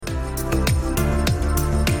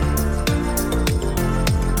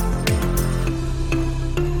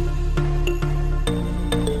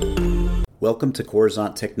Welcome to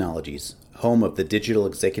Coruzant Technologies, home of the Digital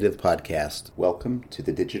Executive Podcast. Welcome to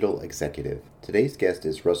the Digital Executive. Today's guest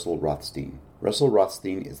is Russell Rothstein. Russell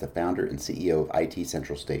Rothstein is the founder and CEO of IT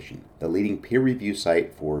Central Station, the leading peer review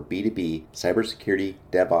site for B2B, cybersecurity,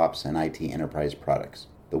 DevOps, and IT enterprise products.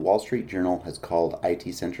 The Wall Street Journal has called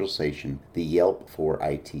IT Central Station the Yelp for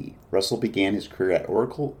IT. Russell began his career at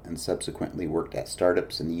Oracle and subsequently worked at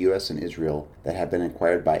startups in the US and Israel that have been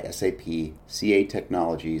acquired by SAP, CA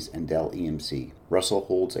Technologies, and Dell EMC. Russell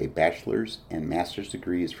holds a bachelor's and master's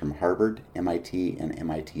degrees from Harvard, MIT, and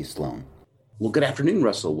MIT Sloan. Well, good afternoon,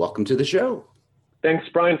 Russell. Welcome to the show. Thanks,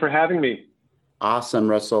 Brian, for having me. Awesome,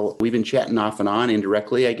 Russell. We've been chatting off and on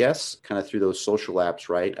indirectly, I guess, kind of through those social apps,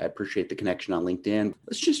 right? I appreciate the connection on LinkedIn.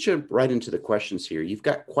 Let's just jump right into the questions here. You've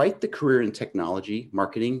got quite the career in technology,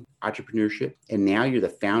 marketing, entrepreneurship, and now you're the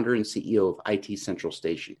founder and CEO of IT Central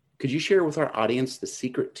Station. Could you share with our audience the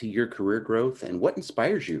secret to your career growth and what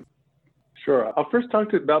inspires you? Sure. I'll first talk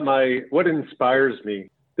to you about what inspires me.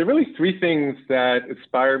 There are really three things that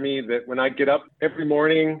inspire me that when I get up every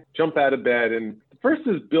morning, jump out of bed. And the first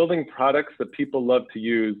is building products that people love to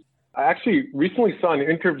use. I actually recently saw an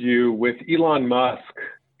interview with Elon Musk,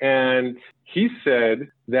 and he said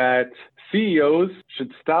that CEOs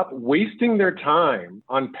should stop wasting their time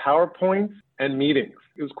on PowerPoints and meetings.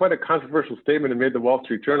 It was quite a controversial statement and made the Wall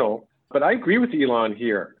Street Journal, but I agree with Elon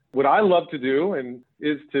here. What I love to do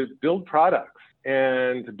is to build products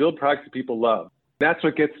and to build products that people love. That's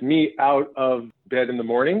what gets me out of bed in the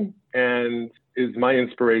morning and is my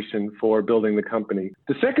inspiration for building the company.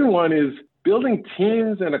 The second one is building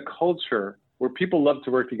teams and a culture where people love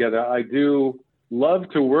to work together. I do love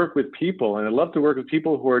to work with people, and I love to work with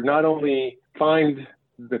people who are not only find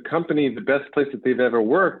the company the best place that they've ever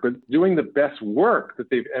worked, but doing the best work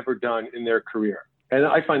that they've ever done in their career. And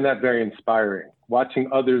I find that very inspiring, watching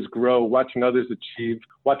others grow, watching others achieve,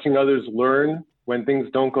 watching others learn when things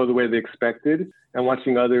don't go the way they expected, and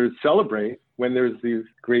watching others celebrate when there's these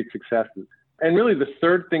great successes. And really the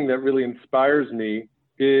third thing that really inspires me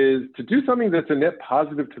is to do something that's a net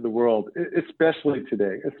positive to the world, especially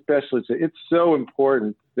today. It's so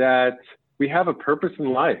important that we have a purpose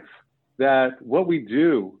in life, that what we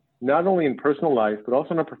do, not only in personal life, but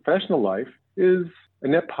also in our professional life, is a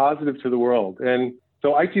net positive to the world. And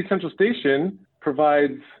so IT Central Station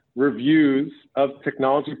provides reviews of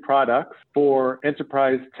technology products for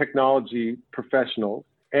enterprise technology professionals.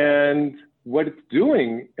 And what it's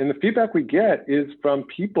doing, and the feedback we get, is from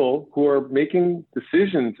people who are making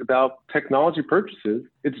decisions about technology purchases.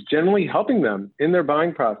 It's generally helping them in their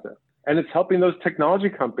buying process. And it's helping those technology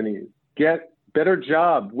companies get better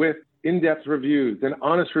job with in-depth reviews and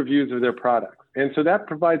honest reviews of their products. And so that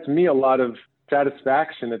provides me a lot of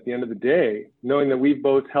satisfaction at the end of the day, knowing that we've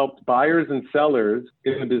both helped buyers and sellers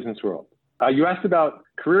in the business world. You asked about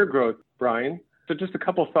career growth, Brian. So just a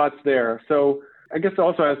couple thoughts there. So I guess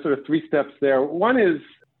also I have sort of three steps there. One is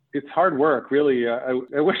it's hard work, really. I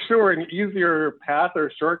wish there were an easier path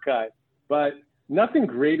or shortcut, but nothing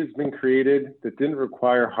great has been created that didn't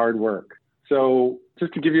require hard work. So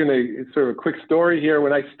just to give you a sort of a quick story here,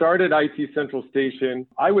 when I started IT Central Station,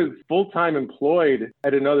 I was full-time employed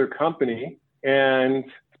at another company and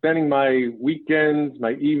spending my weekends,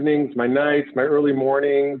 my evenings, my nights, my early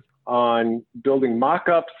mornings on building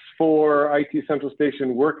mock-ups for IT Central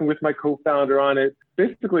Station, working with my co-founder on it,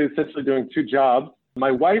 basically essentially doing two jobs.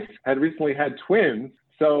 My wife had recently had twins,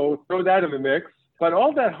 so throw that in the mix. But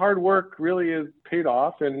all that hard work really is paid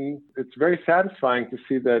off, and it's very satisfying to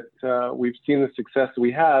see that we've seen the success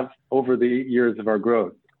we have over the years of our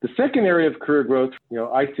growth. The second area of career growth,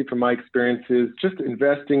 I see from my experience, is just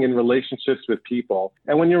investing in relationships with people.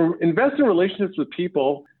 And when you invest in relationships with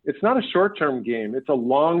people, it's not a short-term game, it's a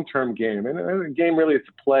long-term game. And a game really, it's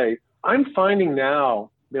a play. I'm finding now,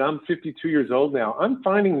 I'm 52 years old now, I'm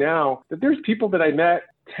finding now that there's people that I met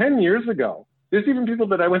 10 years ago. There's even people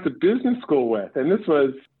that I went to business school with. And this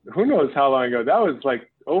was, who knows how long ago, that was like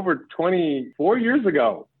over 24 years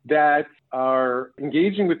ago, that are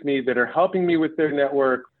engaging with me, that are helping me with their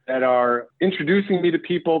network, that are introducing me to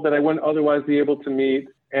people that I wouldn't otherwise be able to meet.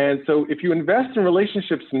 And so if you invest in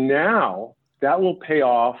relationships now, that will pay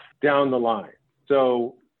off down the line.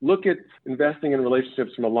 So look at investing in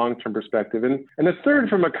relationships from a long-term perspective. And the third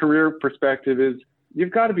from a career perspective is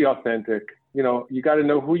you've got to be authentic. You got to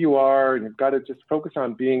know who you are, and you've got to just focus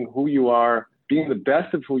on being who you are, being the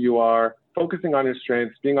best of who you are, focusing on your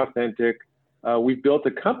strengths, being authentic. We've built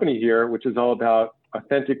a company here, which is all about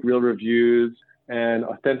authentic, real reviews and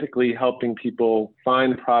authentically helping people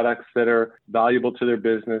find products that are valuable to their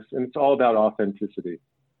business. And it's all about authenticity.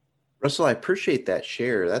 Russell, I appreciate that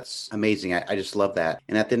share. That's amazing. I just love that.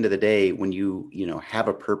 And at the end of the day, when you have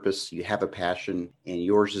a purpose, you have a passion, and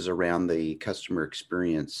yours is around the customer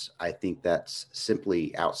experience, I think that's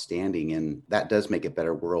simply outstanding. And that does make a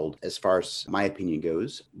better world as far as my opinion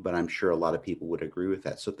goes. But I'm sure a lot of people would agree with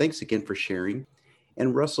that. So thanks again for sharing.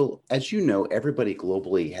 And Russell, as you know, everybody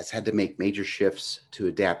globally has had to make major shifts to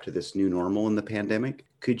adapt to this new normal in the pandemic.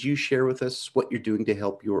 Could you share with us what you're doing to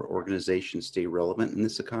help your organization stay relevant in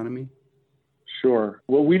this economy? Sure.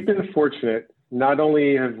 Well, we've been fortunate. Not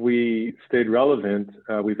only have we stayed relevant,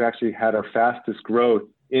 we've actually had our fastest growth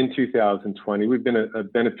in 2020. We've been a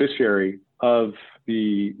beneficiary of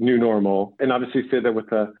the new normal, and obviously say that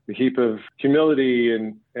with a heap of humility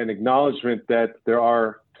and acknowledgement that there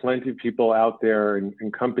are plenty of people out there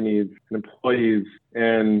and companies and employees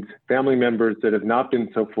and family members that have not been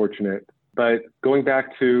so fortunate. But going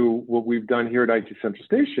back to what we've done here at IT Central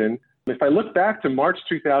Station, if I look back to March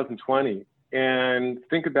 2020 and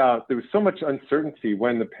think about there was so much uncertainty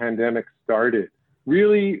when the pandemic started,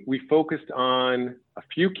 really we focused on a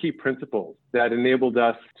few key principles that enabled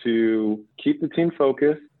us to keep the team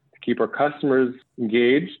focused, to keep our customers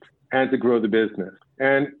engaged, and to grow the business.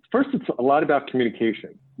 And first, it's a lot about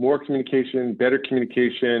communication. More communication, better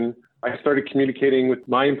communication. I started communicating with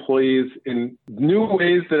my employees in new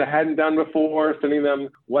ways that I hadn't done before, sending them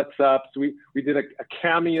WhatsApps. We did a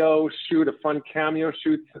cameo shoot, a fun cameo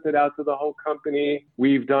shoot, sent it out to the whole company.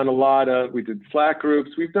 We did Slack groups.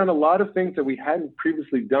 We've done a lot of things that we hadn't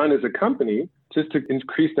previously done as a company just to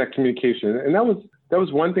increase that communication. And that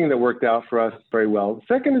was one thing that worked out for us very well.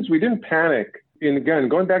 The second is we didn't panic. And again,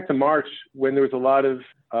 going back to March, when there was a lot of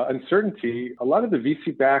uncertainty, a lot of the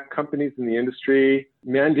VC-backed companies in the industry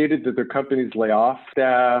mandated that their companies lay off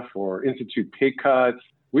staff or institute pay cuts.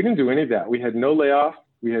 We didn't do any of that. We had no layoffs.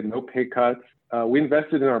 We had no pay cuts. We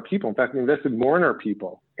invested in our people. In fact, we invested more in our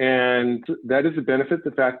people. And that is a benefit,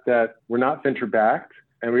 the fact that we're not venture-backed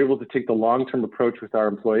and we're able to take the long-term approach with our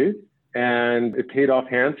employees. And it paid off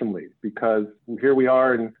handsomely because here we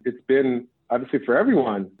are, and it's been obviously for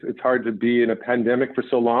everyone, it's hard to be in a pandemic for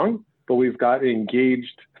so long, but we've got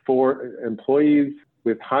engaged for employees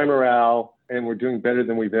with high morale, and we're doing better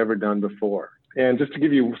than we've ever done before. And just to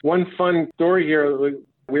give you one fun story here,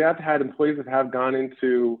 we have had employees that have gone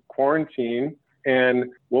into quarantine.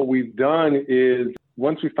 And what we've done is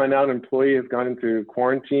once we find out an employee has gone into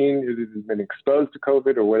quarantine, has been exposed to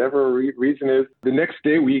COVID or whatever reason is, the next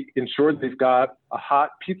day we ensure they've got a hot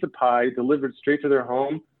pizza pie delivered straight to their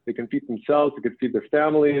home. They can feed themselves, they can feed their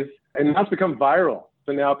families, and that's become viral.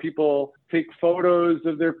 So now people take photos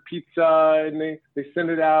of their pizza and they send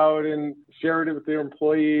it out and share it with their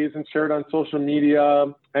employees and share it on social media,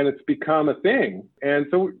 and it's become a thing. And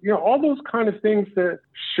so, all those kind of things that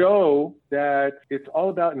show that it's all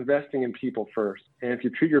about investing in people first. And if you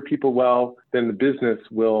treat your people well, then the business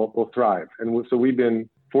will thrive. And so we've been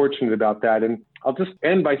fortunate about that. And I'll just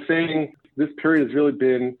end by saying this period has really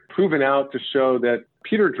been proven out to show that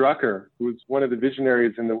Peter Drucker, who's one of the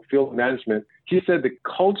visionaries in the field of management, he said that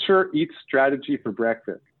culture eats strategy for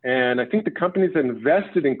breakfast. And I think the companies that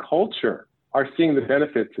invested in culture are seeing the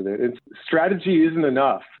benefits of it. And strategy isn't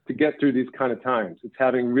enough to get through these kind of times. It's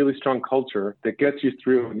having really strong culture that gets you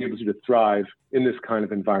through and enables you to thrive in this kind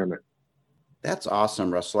of environment. That's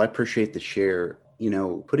awesome, Russell. I appreciate the share.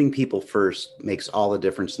 Putting people first makes all the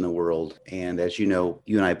difference in the world. And as you know,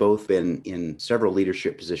 you and I both been in several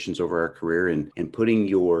leadership positions over our career, and putting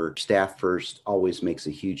your staff first always makes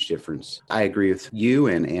a huge difference. I agree with you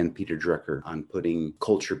and Peter Drucker on putting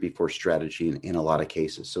culture before strategy in a lot of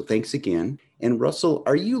cases. So thanks again. And Russell,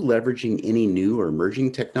 are you leveraging any new or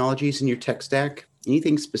emerging technologies in your tech stack?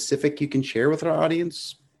 Anything specific you can share with our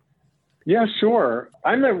audience? Yeah, sure.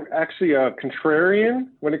 I'm actually a contrarian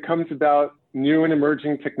when it comes about new and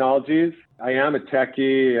emerging technologies. I am a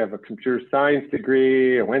techie. I have a computer science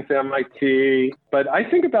degree. I went to MIT. But I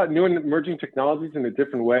think about new and emerging technologies in a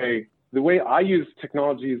different way. The way I use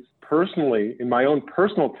technologies personally in my own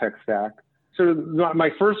personal tech stack. So my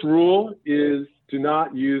first rule is do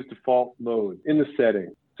not use default mode in the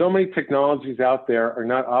setting. So many technologies out there are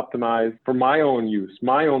not optimized for my own use,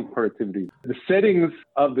 my own productivity. The settings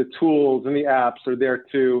of the tools and the apps are there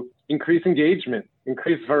to increase engagement,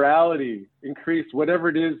 increase virality, increase whatever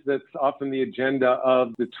it is that's often the agenda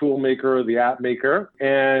of the tool maker or the app maker.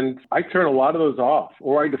 And I turn a lot of those off,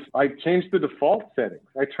 or I change the default settings.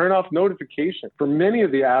 I turn off notifications for many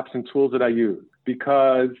of the apps and tools that I use,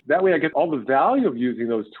 because that way I get all the value of using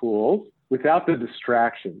those tools without the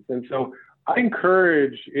distractions. And so I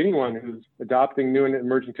encourage anyone who's adopting new and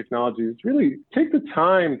emerging technologies, really take the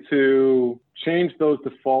time to change those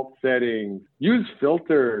default settings, use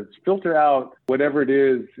filters, filter out whatever it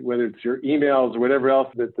is, whether it's your emails or whatever else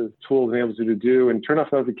that the tool enables you to do, and turn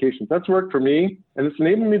off notifications. That's worked for me, and it's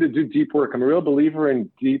enabled me to do deep work. I'm a real believer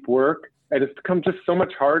in deep work, and it's become just so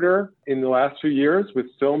much harder in the last few years with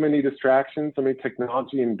so many distractions, so many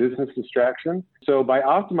technology and business distractions. So by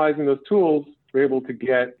optimizing those tools, we're able to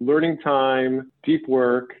get learning time, deep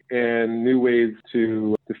work, and new ways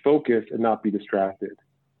to focus and not be distracted.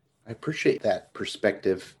 I appreciate that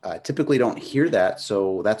perspective. Typically don't hear that,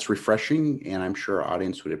 so that's refreshing, and I'm sure our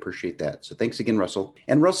audience would appreciate that. So thanks again, Russell.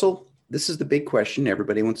 And Russell, this is the big question.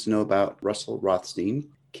 Everybody wants to know about Russell Rothstein.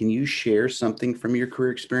 Can you share something from your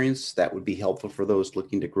career experience that would be helpful for those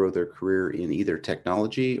looking to grow their career in either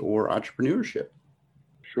technology or entrepreneurship?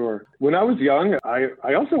 Sure. When I was young,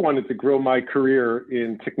 I also wanted to grow my career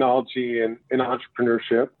in technology and in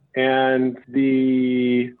entrepreneurship. And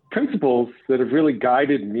the principles that have really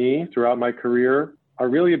guided me throughout my career are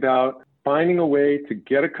really about finding a way to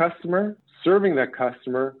get a customer, serving that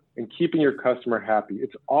customer, and keeping your customer happy.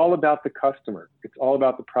 It's all about the customer. It's all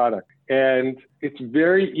about the product. And it's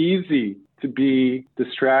very easy to be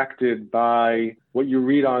distracted by what you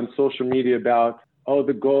read on social media about, oh,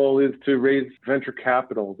 the goal is to raise venture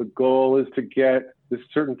capital. The goal is to get this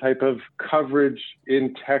certain type of coverage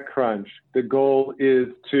in TechCrunch. The goal is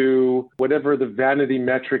to, whatever the vanity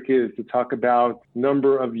metric is, to talk about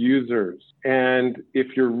number of users. And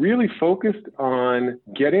if you're really focused on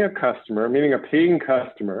getting a customer, meaning a paying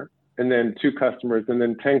customer, and then 2 customers, and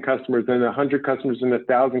then 10 customers, and 100 customers, and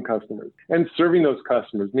 1,000 customers, and serving those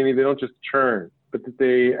customers, meaning they don't just churn, but that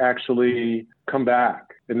they actually come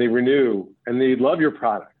back and they renew and they love your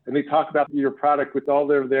product and they talk about your product with all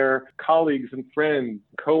their colleagues and friends,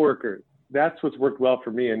 coworkers. That's what's worked well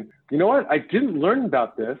for me. And you know what? I didn't learn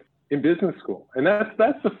about this in business school. And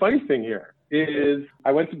that's the funny thing here is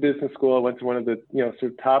I went to business school. I went to one of the sort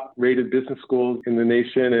of top rated business schools in the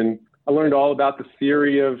nation. And I learned all about the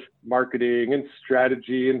theory of marketing and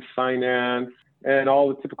strategy and finance and all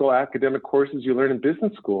the typical academic courses you learn in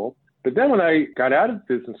business school. But then when I got out of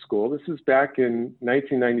business school, this is back in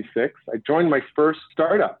 1996, I joined my first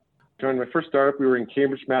startup. We were in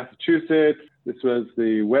Cambridge, Massachusetts. This was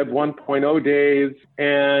the Web 1.0 days.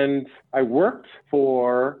 And I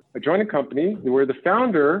joined a company where the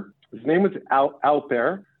founder, his name was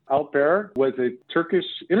Alper. Alper was a Turkish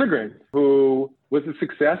immigrant who was a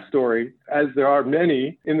success story, as there are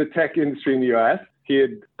many in the tech industry in the US. He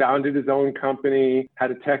had founded his own company, had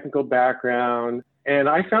a technical background, and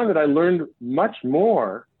I found that I learned much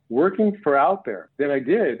more working for Alper than I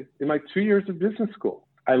did in my 2 years of business school.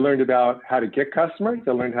 I learned about how to get customers.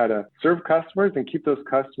 I learned how to serve customers and keep those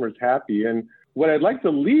customers happy. And what I'd like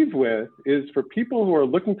to leave with is for people who are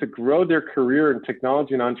looking to grow their career in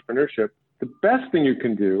technology and entrepreneurship, the best thing you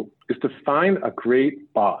can do is to find a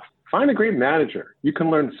great boss, find a great manager. You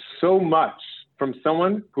can learn so much from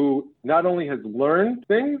someone who not only has learned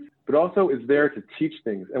things, but also is there to teach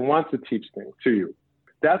things and wants to teach things to you.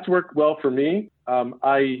 That's worked well for me.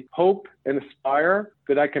 I hope and aspire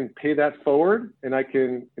that I can pay that forward and I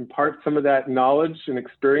can impart some of that knowledge and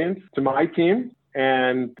experience to my team.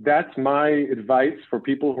 And that's my advice for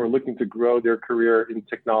people who are looking to grow their career in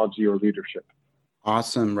technology or leadership.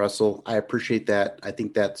 Awesome, Russell. I appreciate that. I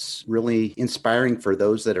think that's really inspiring for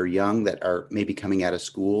those that are young, that are maybe coming out of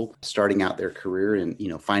school, starting out their career and,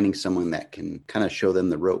 finding someone that can kind of show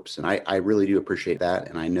them the ropes. And I really do appreciate that.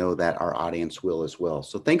 And I know that our audience will as well.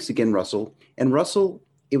 So thanks again, Russell. And Russell,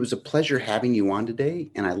 it was a pleasure having you on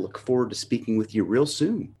today. And I look forward to speaking with you real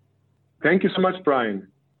soon. Thank you so much, Brian.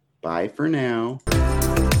 Bye for now.